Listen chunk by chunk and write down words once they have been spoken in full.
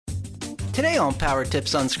Today on Power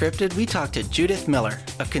Tips Unscripted, we talk to Judith Miller,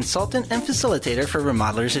 a consultant and facilitator for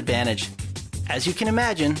Remodelers Advantage. As you can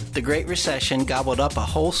imagine, the Great Recession gobbled up a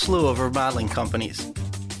whole slew of remodeling companies.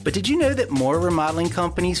 But did you know that more remodeling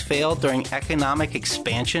companies failed during economic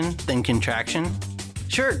expansion than contraction?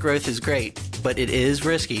 Sure, growth is great, but it is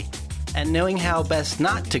risky. And knowing how best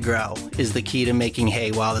not to grow is the key to making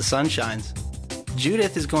hay while the sun shines.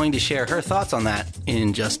 Judith is going to share her thoughts on that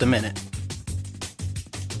in just a minute.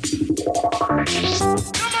 Come on!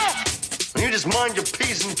 You just mind your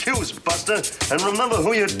P's and Q's, Buster, and remember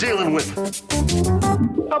who you're dealing with.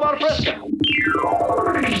 How about a Fresca?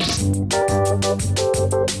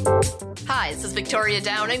 Hi, this is Victoria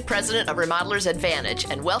Downing, President of Remodelers Advantage,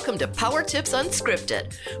 and welcome to Power Tips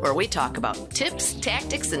Unscripted, where we talk about tips,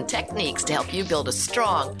 tactics, and techniques to help you build a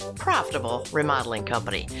strong, profitable remodeling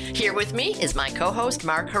company. Here with me is my co-host,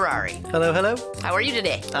 Mark Harari. Hello, hello. How are you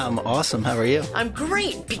today? I'm awesome. How are you? I'm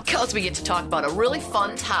great because we get to talk about a really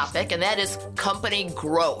fun topic, and that is company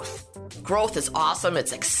growth. Growth is awesome.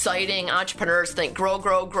 It's exciting. Entrepreneurs think grow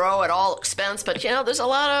at all expense. But, there's a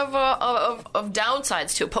lot of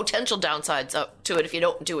downsides to it, potential downsides to it if you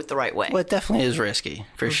don't do it the right way. Well, it definitely is risky,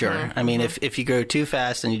 for sure. I mean, if you grow too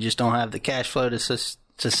fast and you just don't have the cash flow to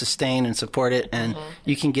sustain and support it, and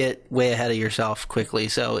you can get way ahead of yourself quickly.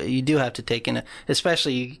 So you do have to take in,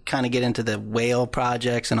 especially you kind of get into the whale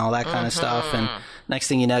projects and all that kind of stuff. And next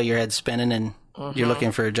thing you know, your head's spinning and you're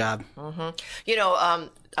looking for a job.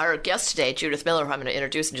 Our guest today, Judith Miller, who I'm going to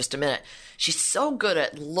introduce in just a minute, she's so good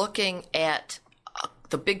at looking at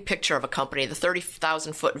the big picture of a company, the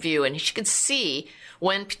 30,000-foot view, and she can see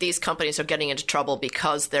when these companies are getting into trouble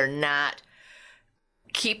because they're not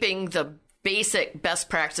keeping the basic best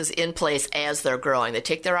practices in place as they're growing. They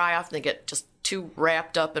take their eye off and they get just too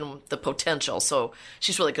wrapped up in the potential. So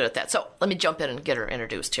she's really good at that. So let me jump in and get her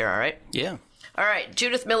introduced here, all right? Yeah. All right,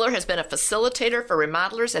 Judith Miller has been a facilitator for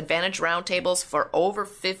Remodelers Advantage Roundtables for over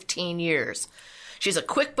 15 years. She's a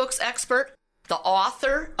QuickBooks expert, the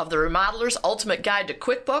author of the Remodeler's Ultimate Guide to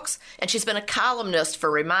QuickBooks, and she's been a columnist for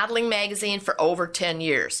Remodeling Magazine for over 10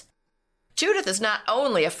 years. Judith is not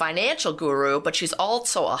only a financial guru, but she's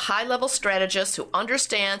also a high-level strategist who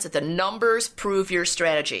understands that the numbers prove your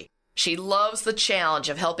strategy. She loves the challenge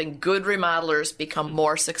of helping good remodelers become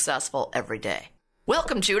more successful every day.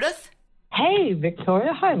 Welcome, Judith. Hey,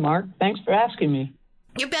 Victoria. Hi, Mark. Thanks for asking me.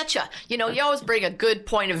 You betcha. You always bring a good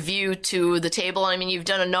point of view to the table. I mean, you've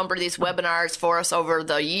done a number of these webinars for us over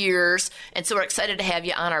the years, and so we're excited to have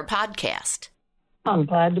you on our podcast. I'm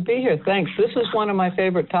glad to be here. Thanks. This is one of my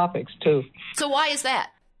favorite topics, too. So why is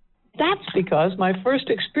that? That's because my first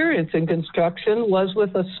experience in construction was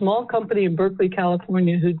with a small company in Berkeley,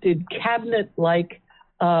 California, who did cabinet-like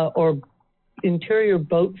or interior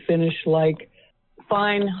boat finish-like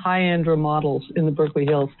fine high-end remodels in the Berkeley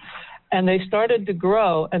Hills. And they started to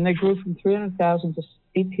grow, and they grew from 300,000 to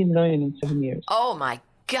 18 million in 7 years. Oh, my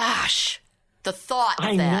gosh. The thought of that.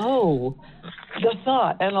 I know. The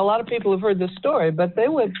thought. And a lot of people have heard this story, but they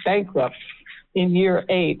went bankrupt in year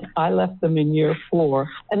 8. I left them in year 4,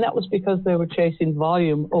 and that was because they were chasing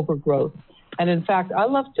volume over growth. And in fact, I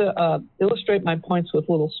love to illustrate my points with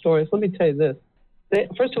little stories. Let me tell you this.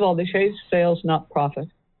 First of all, they chased sales, not profit.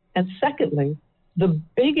 And secondly, the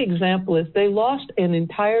big example is they lost an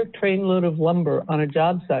entire trainload of lumber on a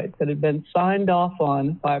job site that had been signed off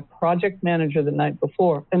on by a project manager the night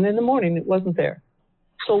before, and in the morning it wasn't there.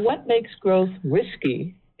 So what makes growth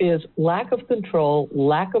risky is lack of control,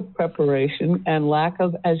 lack of preparation, and lack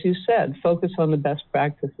of, as you said, focus on the best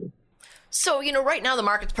practices. So, right now the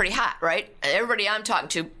market's pretty hot, right? Everybody I'm talking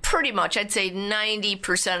to, pretty much, I'd say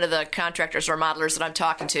 90% of the contractors or modelers that I'm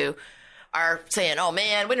talking to are saying, oh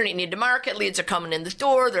man, we don't even need to market. Leads are coming in the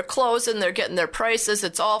door. They're closing. They're getting their prices.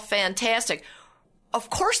 It's all fantastic. Of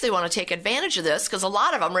course they want to take advantage of this because a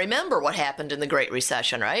lot of them remember what happened in the Great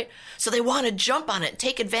Recession, right? So they want to jump on it and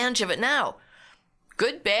take advantage of it now.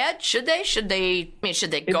 Good, bad? Should they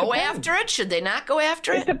go after it? Should they not go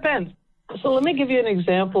after it? It depends. So let me give you an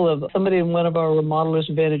example of somebody in one of our Remodelers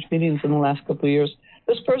Advantage meetings in the last couple of years.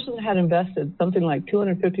 This person had invested something like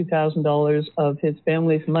 $250,000 of his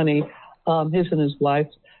family's money, his and his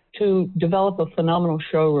wife's, to develop a phenomenal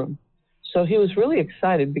showroom. So he was really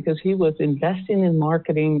excited because he was investing in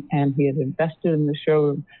marketing and he had invested in the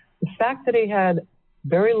showroom. The fact that he had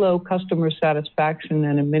very low customer satisfaction,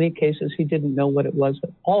 and in many cases he didn't know what it was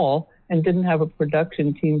at all and didn't have a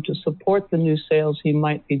production team to support the new sales he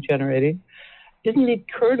might be generating, didn't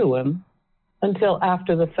occur to him until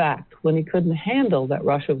after the fact when he couldn't handle that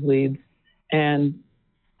rush of leads. And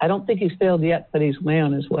I don't think he's failed yet, but he's way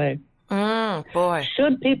on his way. Boy.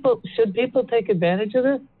 Should people take advantage of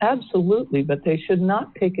it? Absolutely, but they should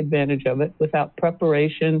not take advantage of it without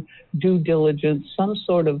preparation, due diligence, some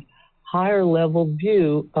sort of higher level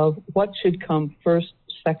view of what should come first,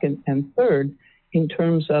 second, and third in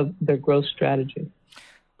terms of their growth strategy.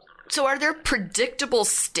 So are there predictable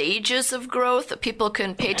stages of growth that people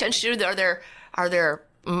can pay attention to? Are there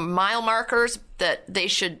mile markers that they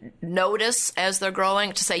should notice as they're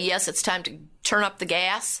growing to say, yes, it's time to turn up the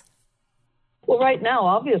gas? Well, right now,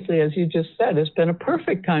 obviously, as you just said, it's been a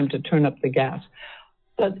perfect time to turn up the gas.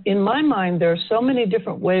 But in my mind, there are so many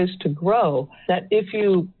different ways to grow that if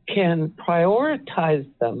you can prioritize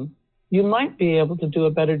them, you might be able to do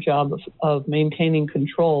a better job of maintaining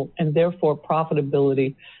control and therefore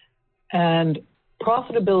profitability. And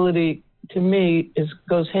profitability, to me,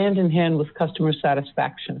 goes hand in hand with customer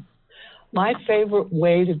satisfaction. My favorite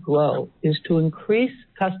way to grow is to increase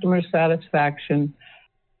customer satisfaction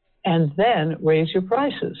and then raise your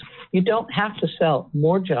prices. You don't have to sell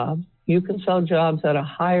more jobs. You can sell jobs at a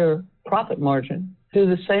higher profit margin, do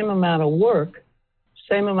the same amount of work,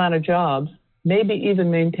 same amount of jobs, maybe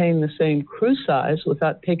even maintain the same crew size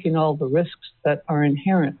without taking all the risks that are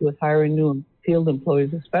inherent with hiring new field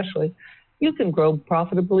employees especially. You can grow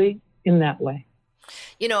profitably in that way.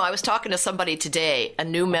 You know, I was talking to somebody today, a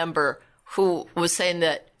new member, who was saying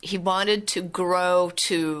that he wanted to grow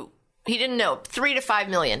to, he didn't know, 3 to 5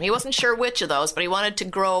 million. He wasn't sure which of those, but he wanted to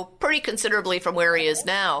grow pretty considerably from where he is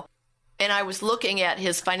now. And I was looking at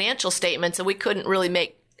his financial statements, and we couldn't really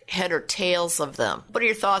make head or tails of them. What are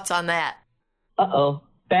your thoughts on that? Uh-oh,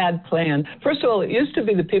 bad plan. First of all, it used to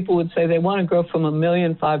be that people would say they want to grow from $1.5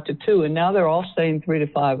 million to 2, and now they're all saying 3 to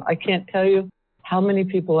 5. I can't tell you how many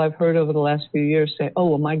people I've heard over the last few years say, oh,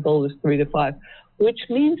 well, my goal is 3 to 5, which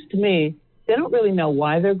means to me they don't really know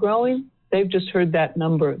why they're growing. They've just heard that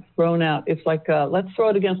number thrown out. It's like, let's throw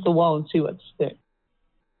it against the wall and see what sticks.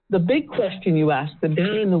 The big question you ask, the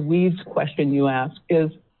down in the weeds question you ask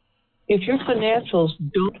is, if your financials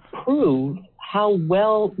don't prove how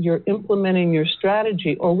well you're implementing your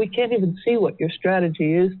strategy, or we can't even see what your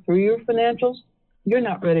strategy is through your financials, you're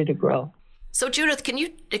not ready to grow. So, Judith, can you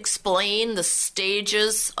explain the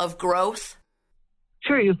stages of growth?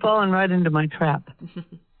 Sure, you've fallen right into my trap.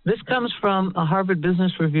 This comes from a Harvard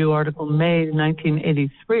Business Review article, May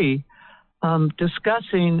 1983,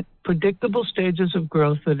 discussing predictable stages of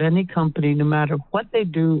growth that any company, no matter what they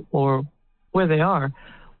do or where they are,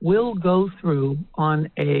 will go through on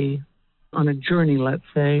a journey, let's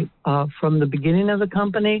say, from the beginning of the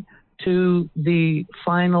company to the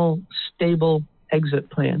final stable exit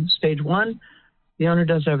plan. Stage 1, the owner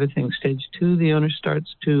does everything. Stage 2, the owner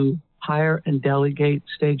starts to hire and delegate.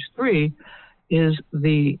 Stage 3 is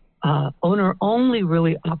the owner only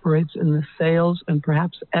really operates in the sales and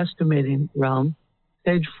perhaps estimating realm.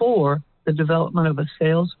 Stage 4, the development of a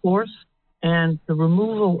sales force and the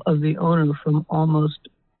removal of the owner from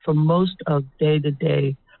most of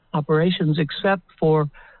day-to-day operations, except for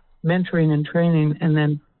mentoring and training. And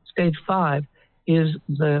then stage 5 is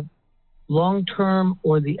the long-term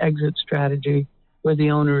or the exit strategy where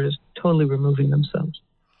the owner is totally removing themselves.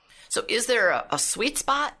 So is there a sweet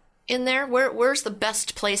spot in there? Where's the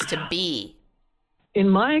best place to be? In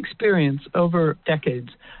my experience over decades,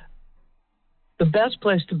 the best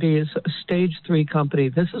place to be is a stage 3 company.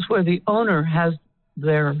 This is where the owner has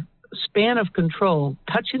their span of control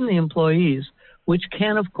touching the employees, which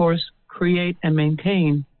can, of course, create and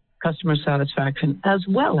maintain customer satisfaction, as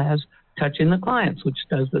well as touching the clients, which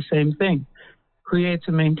does the same thing, creates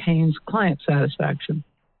and maintains client satisfaction.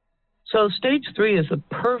 So stage 3 is a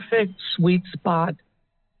perfect sweet spot.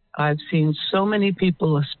 I've seen so many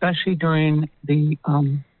people, especially during the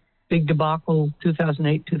big debacle,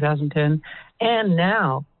 2008, 2010, and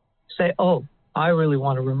now say, oh, I really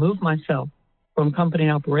want to remove myself from company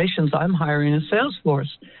operations. I'm hiring a sales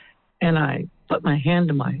force. And I put my hand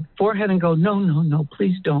to my forehead and go, no,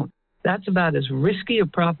 please don't. That's about as risky a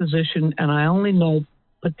proposition, and I only know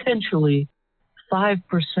potentially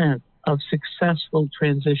 5% of successful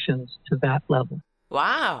transitions to that level.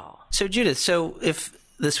 Wow. So, Judith, if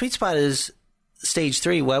the sweet spot is stage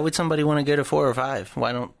 3, why would somebody want to go to 4 or 5?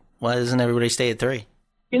 Why doesn't everybody stay at 3?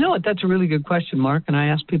 You know what? That's a really good question, Mark, and I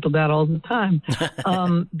ask people that all the time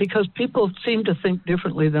because people seem to think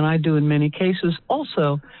differently than I do in many cases.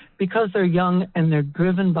 Also, because they're young and they're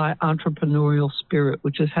driven by entrepreneurial spirit,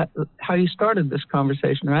 which is how you started this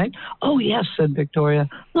conversation, right? Oh, yes, said Victoria.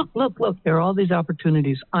 Look, there are all these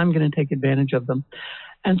opportunities. I'm going to take advantage of them.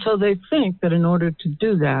 And so they think that in order to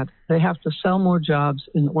do that, they have to sell more jobs.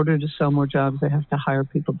 In order to sell more jobs, they have to hire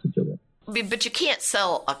people to do it. But you can't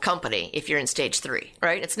sell a company if you're in stage 3,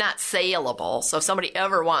 right? It's not saleable. So if somebody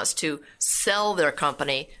ever wants to sell their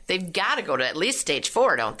company, they've got to go to at least stage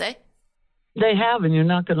 4, don't they? They have, and you're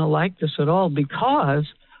not going to like this at all, because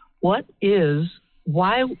why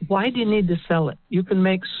do you need to sell it? You can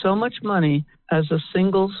make so much money as a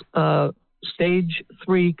single stage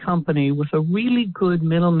 3 company with a really good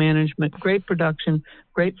middle management, great production,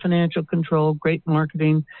 great financial control, great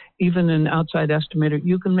marketing, even an outside estimator.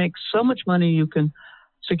 You can make so much money. You can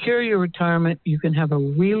secure your retirement. You can have a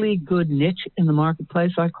really good niche in the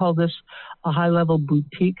marketplace. I call this a high-level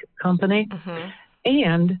boutique company. Mm-hmm.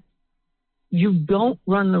 And you don't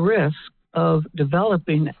run the risk of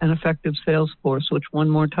developing an effective sales force, which, one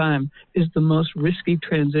more time, is the most risky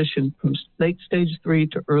transition from late stage 3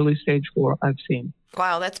 to early stage 4 I've seen.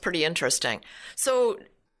 Wow, that's pretty interesting. So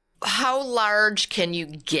how large can you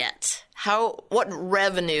get? What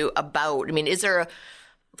revenue about? I mean, is there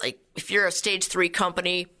if you're a stage 3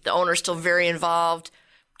 company, the owner's still very involved,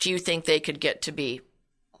 do you think they could get to be,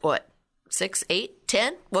 6, 8,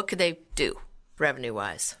 10? What could they do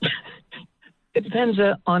revenue-wise? It depends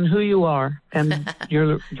on who you are and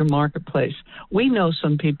your marketplace. We know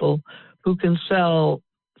some people who can sell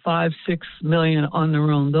 5-6 million on their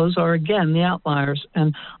own. Those are, again, the outliers.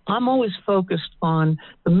 And I'm always focused on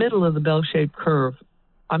the middle of the bell-shaped curve.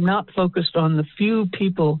 I'm not focused on the few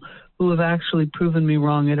people who have actually proven me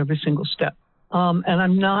wrong at every single step. And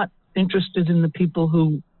I'm not interested in the people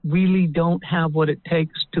who really don't have what it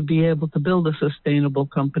takes to be able to build a sustainable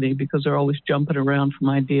company, because they're always jumping around from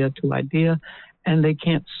idea to idea, and they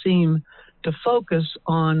can't seem to focus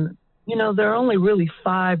on, there are only really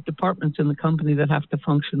 5 departments in the company that have to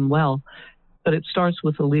function well, but it starts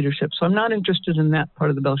with the leadership. So I'm not interested in that part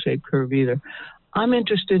of the bell-shaped curve either. I'm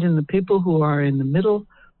interested in the people who are in the middle,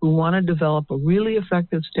 who want to develop a really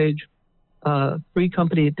effective stage 3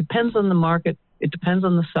 company. It depends on the market. It depends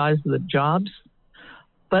on the size of the jobs.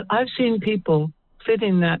 But I've seen people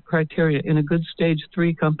fitting that criteria in a good stage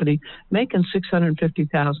 3 company making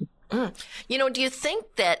 $650,000. Do you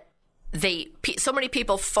think that so many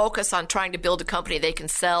people focus on trying to build a company they can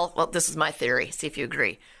sell? Well, this is my theory. See if you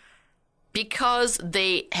agree. Because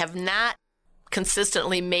they have not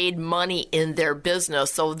consistently made money in their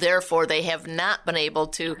business, so therefore they have not been able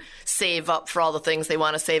to save up for all the things they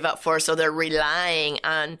want to save up for, so they're relying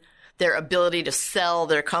on their ability to sell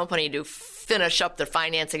their company to finish up the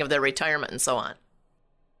financing of their retirement and so on.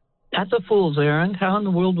 That's a fool's errand. How in the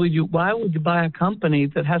world why would you buy a company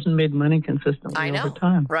that hasn't made money consistently over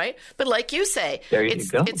time? Right? But like you say,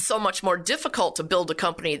 it's so much more difficult to build a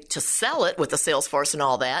company to sell it with a sales force and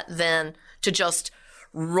all that than to just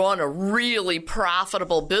run a really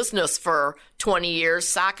profitable business for 20 years,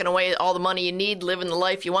 socking away all the money you need, living the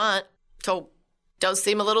life you want. So it does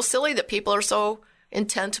seem a little silly that people are so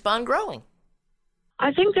intent upon growing.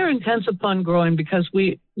 I think they're intent upon growing because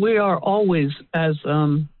we are always, as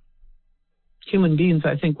human beings,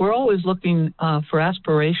 I think, we're always looking for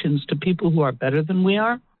aspirations to people who are better than we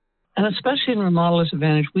are. And especially in Remodelers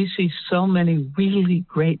Advantage, we see so many really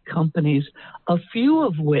great companies, a few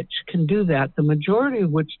of which can do that, the majority of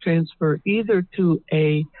which transfer either to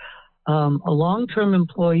a long-term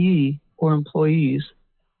employee or employees,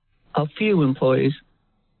 a few employees,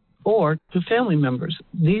 or to family members.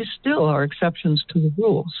 These still are exceptions to the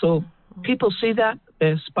rule. So people see that,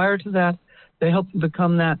 they aspire to that, they hope to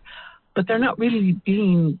become that, but they're not really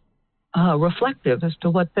being reflective as to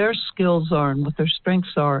what their skills are and what their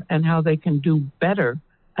strengths are and how they can do better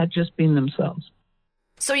at just being themselves.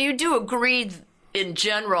 So you do agree in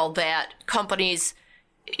general that companies,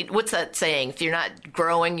 what's that saying? If you're not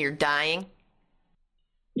growing, you're dying?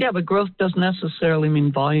 Yeah, but growth doesn't necessarily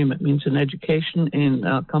mean volume. It means in education, in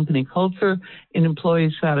company culture, in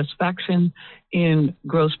employee satisfaction, in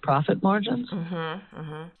gross profit margins. Mm-hmm,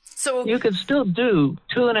 mm-hmm. So you could still do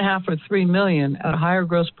 2.5 or 3 million at a higher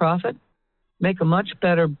gross profit, make a much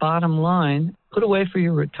better bottom line, put away for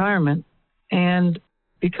your retirement, and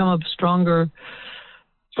become a stronger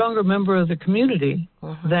member of the community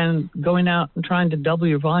than going out and trying to double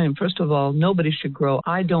your volume. First of all, nobody should grow.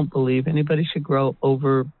 I don't believe anybody should grow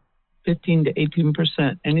over 15 to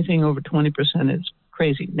 18%. Anything over 20% is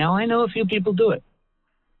crazy. Now, I know a few people do it,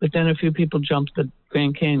 but then a few people jump the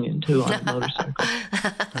Grand Canyon, too, on a motorcycle.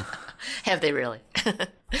 Have they really?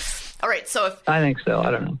 All right, so I think so. I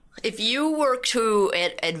don't know. If you were to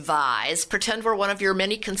advise, pretend we're one of your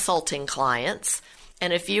many consulting clients,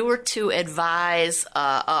 and if you were to advise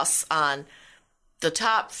us on the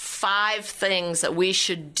top 5 things that we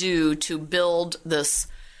should do to build this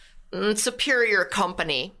superior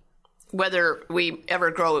company, whether we ever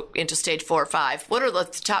grow into stage 4 or 5, what are the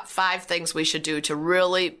top 5 things we should do to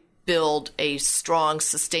really build a strong,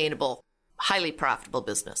 sustainable, highly profitable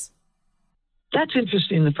business? That's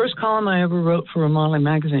interesting. The first column I ever wrote for Remodeling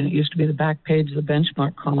Magazine, it used to be the back page of the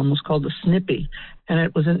benchmark column, was called the Snippy. And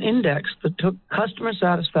it was an index that took customer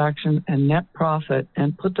satisfaction and net profit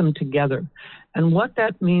and put them together. And what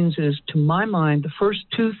that means is, to my mind, the first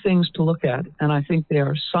two things to look at, and I think they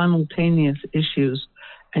are simultaneous issues,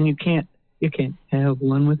 and you can't have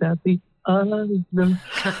one without the other.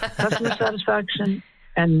 Customer satisfaction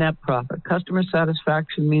and net profit. Customer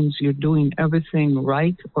satisfaction means you're doing everything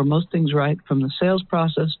right, or most things right, from the sales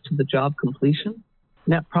process to the job completion.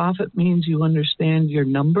 Net profit means you understand your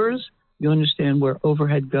numbers, you understand where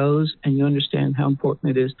overhead goes, and you understand how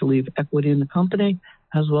important it is to leave equity in the company,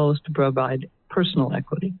 as well as to provide personal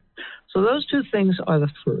equity. So those two things are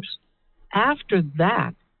the first. After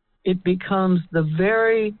that, it becomes the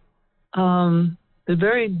very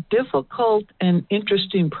difficult and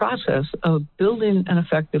interesting process of building an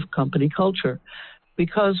effective company culture.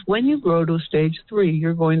 Because when you grow to a stage 3,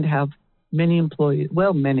 you're going to have many employees,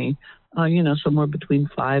 somewhere between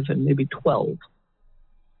 5 and maybe 12.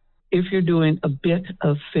 If you're doing a bit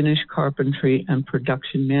of finished carpentry and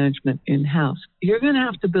production management in-house, you're going to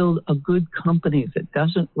have to build a good company that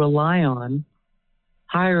doesn't rely on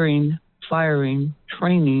hiring, firing,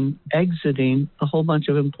 training, exiting a whole bunch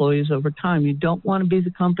of employees over time. You don't want to be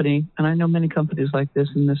the company, and I know many companies like this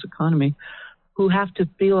in this economy, who have to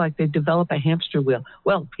feel like they develop a hamster wheel.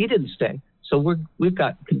 Well, he didn't stay, so we've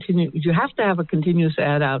got you have to have a continuous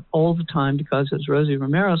ad out all the time, because, as Rosie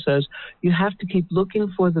Romero says, you have to keep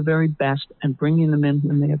looking for the very best and bringing them in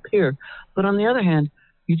when they appear. But on the other hand,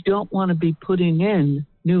 you don't want to be putting in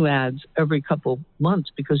new ads every couple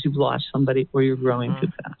months because you've lost somebody or you're growing too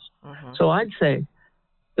fast. So I'd say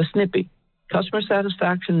the Snippy, customer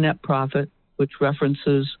satisfaction, net profit, which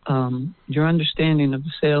references your understanding of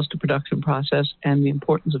the sales to production process and the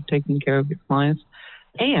importance of taking care of your clients,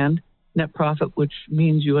 and net profit, which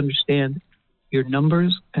means you understand your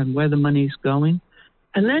numbers and where the money's going.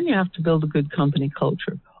 And then you have to build a good company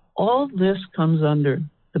culture. All this comes under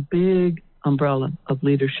the big umbrella of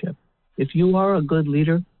leadership. If you are a good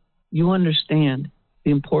leader, you understand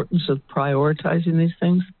the importance of prioritizing these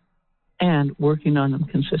things and working on them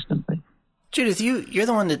consistently. Judith, you're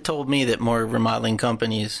the one that told me that more remodeling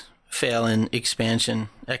companies fail in expansion,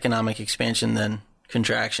 economic expansion, than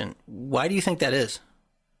contraction. Why do you think that is?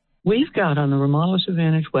 We've got on the Remodelers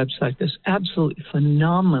Advantage website this absolutely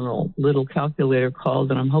phenomenal little calculator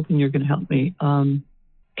called, and I'm hoping you're going to help me,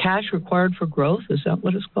 cash required for growth. Is that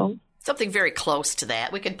what it's called? Something very close to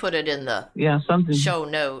that. We can put it in the show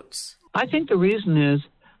notes. I think the reason is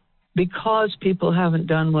because people haven't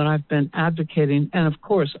done what I've been advocating. And of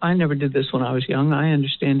course, I never did this when I was young. I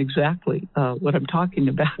understand exactly what I'm talking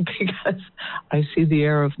about because I see the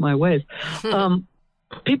error of my ways.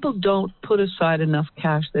 People don't put aside enough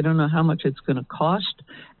cash. They don't know how much it's going to cost,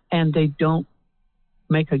 and they don't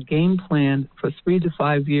make a game plan for 3 to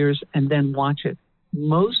 5 years and then watch it.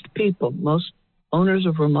 Most owners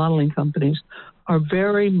of remodeling companies are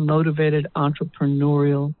very motivated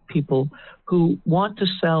entrepreneurial people who want to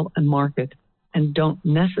sell and market and don't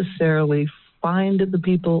necessarily find the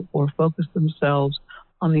people or focus themselves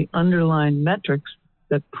on the underlying metrics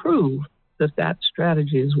that prove that that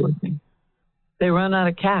strategy is working. They run out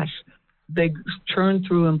of cash. They churn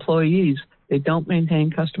through employees. They don't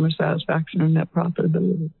maintain customer satisfaction or net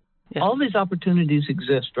profitability. Yeah. All these opportunities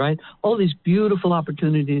exist, right? All these beautiful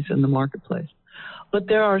opportunities in the marketplace. But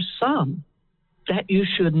there are some that you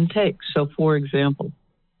shouldn't take. So, for example,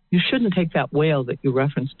 you shouldn't take that whale that you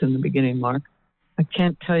referenced in the beginning, Mark. I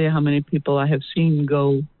can't tell you how many people I have seen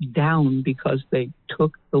go down because they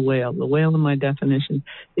took the whale. The whale, in my definition,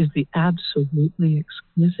 is the absolutely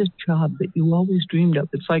exquisite job that you always dreamed of.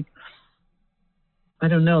 It's like, I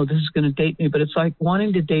don't know, this is going to date me, but it's like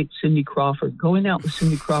wanting to date Cindy Crawford, going out with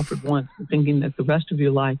Cindy Crawford once and thinking that the rest of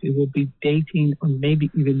your life you will be dating or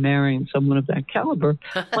maybe even marrying someone of that caliber,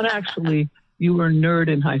 when actually you were a nerd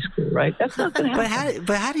in high school, right? That's not going to happen.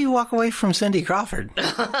 But how do you walk away from Cindy Crawford?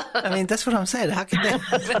 I mean, that's what I'm saying. How can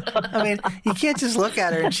that? I mean, you can't just look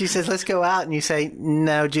at her and she says, let's go out, and you say,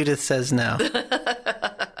 no, Judith says no.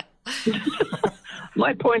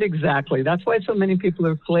 My point exactly. That's why so many people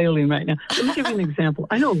are flailing right now. Let me give you an example.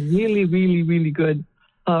 I know a really, really, really good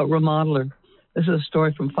remodeler. This is a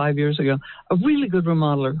story from 5 years ago. A really good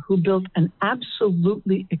remodeler who built an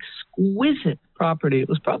absolutely exquisite property. It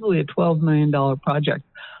was probably a $12 million project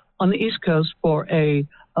on the East Coast for an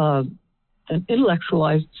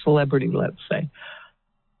intellectualized celebrity, let's say.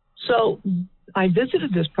 So I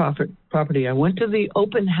visited this property. I went to the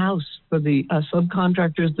open house for the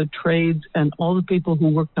subcontractors, the trades, and all the people who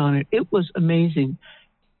worked on it. It was amazing.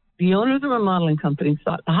 the owner of the remodeling company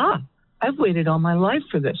thought, I've waited all my life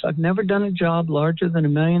for this. I've never done a job larger than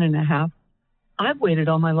 $1.5 million. I've waited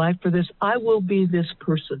all my life for this. I will be this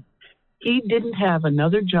person. He didn't have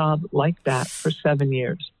another job like that for 7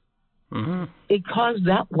 years. Mm-hmm. Because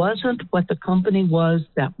that wasn't what the company was.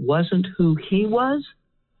 That wasn't who he was.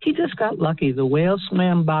 He just got lucky. The whale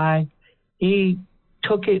swam by. He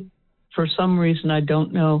took it for some reason I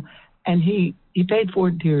don't know, and he paid for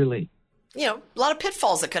it dearly. You know, a lot of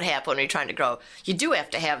pitfalls that could happen when you're trying to grow. You do have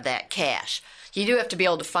to have that cash. You do have to be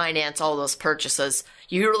able to finance all those purchases.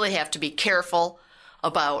 You really have to be careful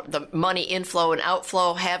about the money inflow and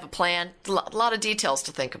outflow, have a plan. A lot of details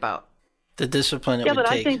to think about. The discipline it would take.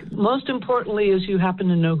 I think most importantly is you happen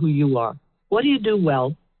to know who you are. What do you do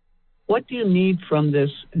well? What do you need from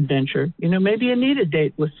this adventure? You know, maybe you need a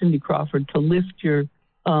date with Cindy Crawford to lift your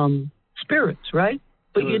spirits, right?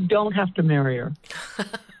 But you don't have to marry her.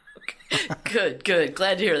 Good.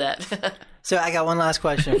 Glad to hear that. So I got one last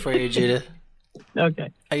question for you, Judith.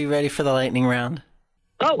 Okay. Are you ready for the lightning round?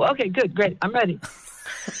 Oh, okay, good, great. I'm ready.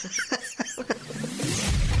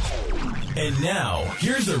 And now,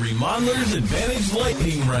 here's the Remodeler's Advantage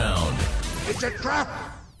lightning round. It's a trap!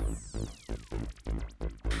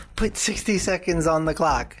 Put 60 seconds on the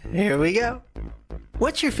clock. Here we go.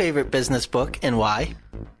 What's your favorite business book and why?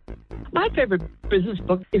 My favorite business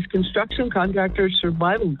book is Construction Contractor's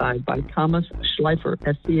Survival Guide by Thomas Schleifer,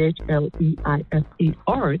 Schleifer.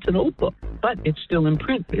 It's an old book, but it's still in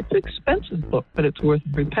print. It's an expensive book, but it's worth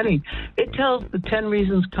every penny. It tells the 10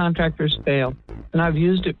 reasons contractors fail, and I've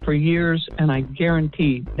used it for years, and I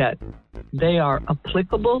guarantee that they are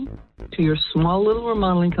applicable to your small little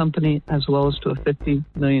remodeling company as well as to a $50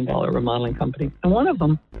 million remodeling company. And one of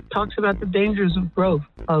them talks about the dangers of growth,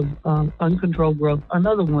 of uncontrolled growth.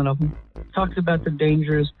 Another one of them talks about the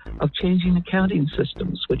dangers of changing accounting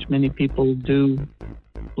systems, which many people do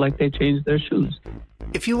like they change their shoes.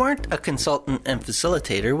 If you weren't a consultant and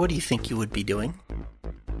facilitator, what do you think you would be doing?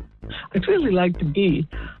 I'd really like to be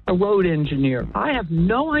a road engineer. I have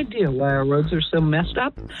no idea why our roads are so messed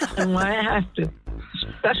up and why I have to,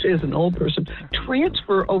 especially as an old person,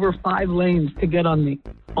 transfer over 5 lanes to get on the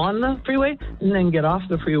freeway and then get off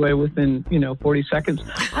the freeway within, 40 seconds.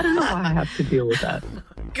 I don't know why I have to deal with that.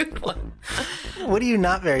 Good one. What are you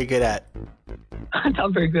not very good at? I'm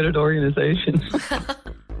not very good at organization.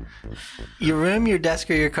 Your room, your desk,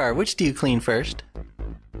 or your car, which do you clean first?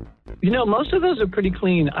 Most of those are pretty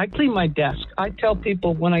clean. I clean my desk. I tell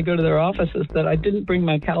people when I go to their offices that I didn't bring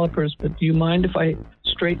my calipers, but do you mind if I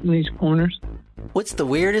straighten these corners? What's the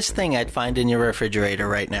weirdest thing I'd find in your refrigerator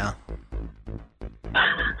right now?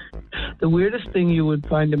 The weirdest thing you would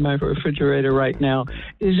find in my refrigerator right now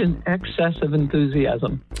is an excess of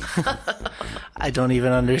enthusiasm. I don't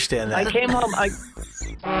even understand that.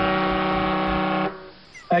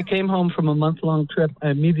 I came home from a month-long trip. I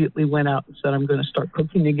immediately went out and said, I'm going to start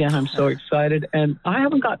cooking again. I'm so excited. And I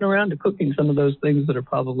haven't gotten around to cooking some of those things that are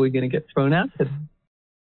probably going to get thrown out today.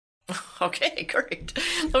 Okay, great.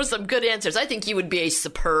 Those are some good answers. I think you would be a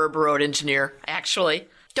superb road engineer, actually.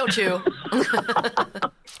 Don't you?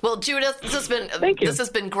 Well, Judith, this has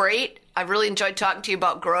been great. I've really enjoyed talking to you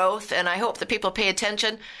about growth, and I hope that people pay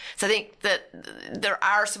attention. So I think that there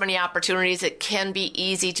are so many opportunities. It can be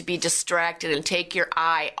easy to be distracted and take your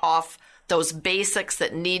eye off those basics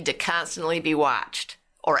that need to constantly be watched,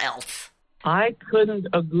 or else. I couldn't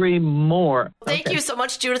agree more. Thank you so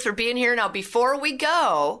much, Judith, for being here. Now, before we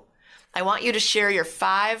go, I want you to share your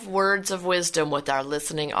 5 words of wisdom with our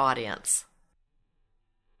listening audience.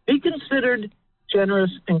 Be considered, generous,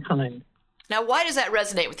 and kind. Now, why does that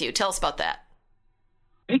resonate with you? Tell us about that.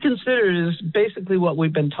 Be considerate is basically what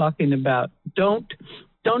we've been talking about. Don't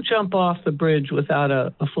jump off the bridge without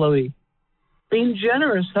a floaty. Being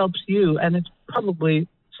generous helps you, and it's probably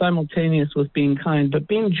simultaneous with being kind, but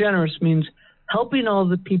being generous means helping all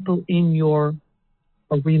the people in your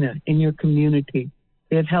arena, in your community.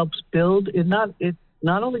 It helps build. It's not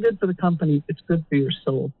only good for the company, it's good for your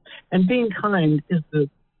soul. And being kind is the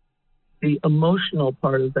emotional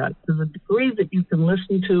part of that. To the degree that you can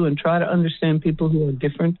listen to and try to understand people who are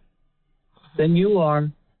different than you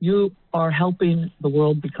are helping the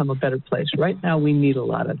world become a better place. Right now, we need a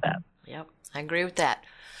lot of that. Yep, I agree with that.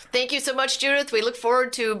 Thank you so much, Judith. We look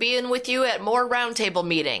forward to being with you at more roundtable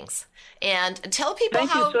meetings. And tell people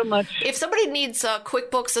Thank you so much. If somebody needs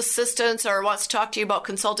QuickBooks assistance or wants to talk to you about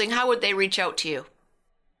consulting, how would they reach out to you?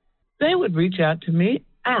 They would reach out to me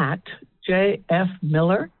at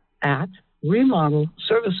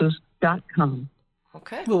jfmiller@remodelservices.com.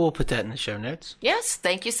 Okay. Well, we'll put that in the show notes. Yes.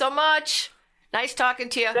 Thank you so much. Nice talking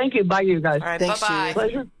to you. Thank you. Bye, you guys. All right. Thanks, bye-bye.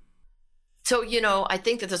 Pleasure. So, I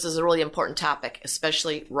think that this is a really important topic,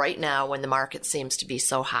 especially right now when the market seems to be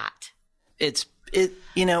so hot. It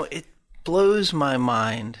blows my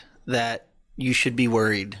mind that you should be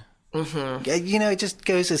worried. Mm-hmm. It just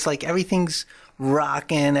goes, it's like everything's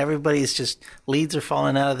rocking. Everybody's just, leads are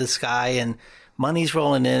falling out of the sky and money's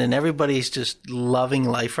rolling in and everybody's just loving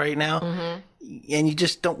life right now. Mm-hmm. And you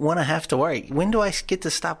just don't want to have to worry. When do I get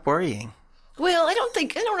to stop worrying? Well, I don't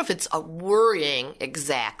know if it's a worrying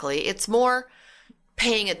exactly. It's more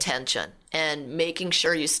paying attention and making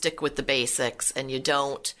sure you stick with the basics and you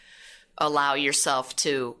don't allow yourself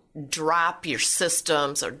to drop your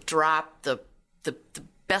systems or drop the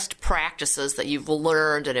best practices that you've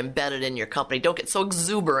learned and embedded in your company. Don't get so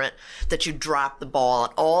exuberant that you drop the ball on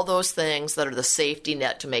all those things that are the safety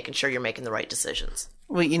net to making sure you're making the right decisions.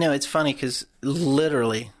 Well, it's funny because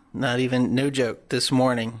literally, no joke, this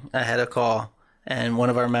morning I had a call and one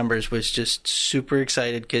of our members was just super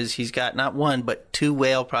excited because he's got not one but 2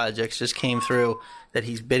 whale projects just came through that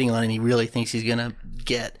he's bidding on and he really thinks he's going to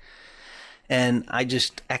get. And I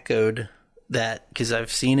just echoed that because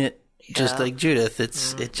I've seen it. Just like Judith,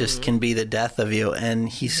 it just can be the death of you, and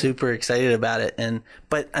he's super excited about it.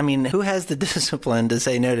 But I mean, who has the discipline to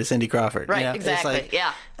say no to Cindy Crawford? Right, exactly.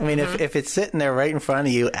 I mean, if it's sitting there right in front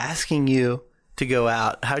of you, asking you to go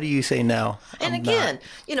out, how do you say no? And again,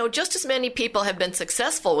 just as many people have been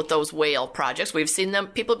successful with those whale projects, we've seen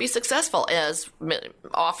people be successful as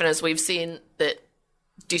often as we've seen that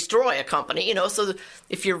destroy a company. So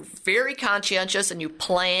if you're very conscientious and you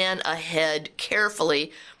plan ahead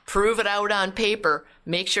carefully, prove it out on paper,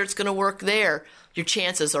 make sure it's going to work there, your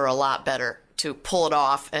chances are a lot better to pull it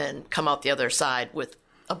off and come out the other side with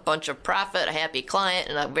a bunch of profit, a happy client,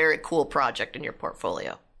 and a very cool project in your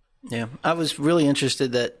portfolio. Yeah. I was really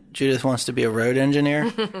interested that Judith wants to be a road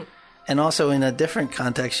engineer. And also in a different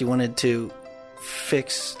context, she wanted to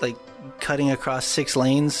fix, cutting across 6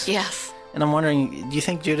 lanes. Yes. And I'm wondering, do you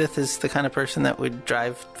think Judith is the kind of person that would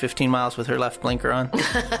drive 15 miles with her left blinker on?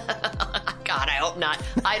 God, I hope not.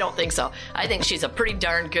 I don't think so. I think she's a pretty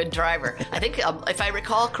darn good driver. I think, if I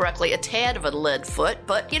recall correctly, a tad of a lead foot,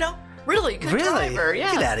 but, really good driver.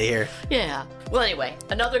 Yeah. Get out of here. Yeah. Well, anyway,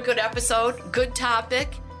 another good episode, good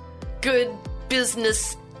topic, good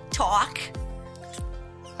business talk.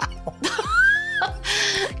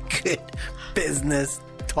 Good business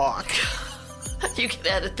talk. You can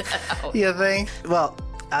edit that out. You think? Well,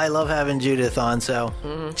 I love having Judith on, so.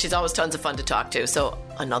 She's always tons of fun to talk to, so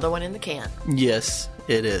another one in the can. Yes,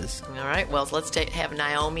 it is. All right, well, let's have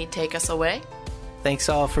Naomi take us away. Thanks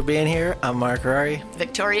all for being here. I'm Mark Rory.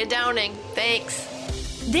 Victoria Downing, thanks.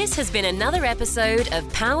 This has been another episode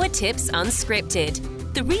of Power Tips Unscripted,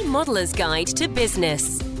 the Remodeler's Guide to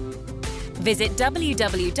Business. Visit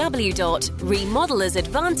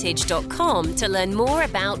www.remodelersadvantage.com to learn more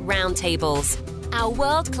about Roundtables, our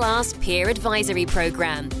world-class peer advisory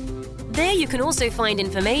program. There you can also find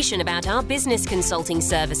information about our business consulting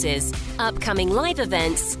services, upcoming live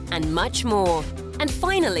events, and much more. And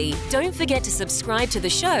finally, don't forget to subscribe to the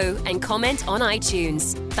show and comment on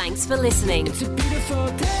iTunes. Thanks for listening. It's a beautiful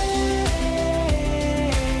day.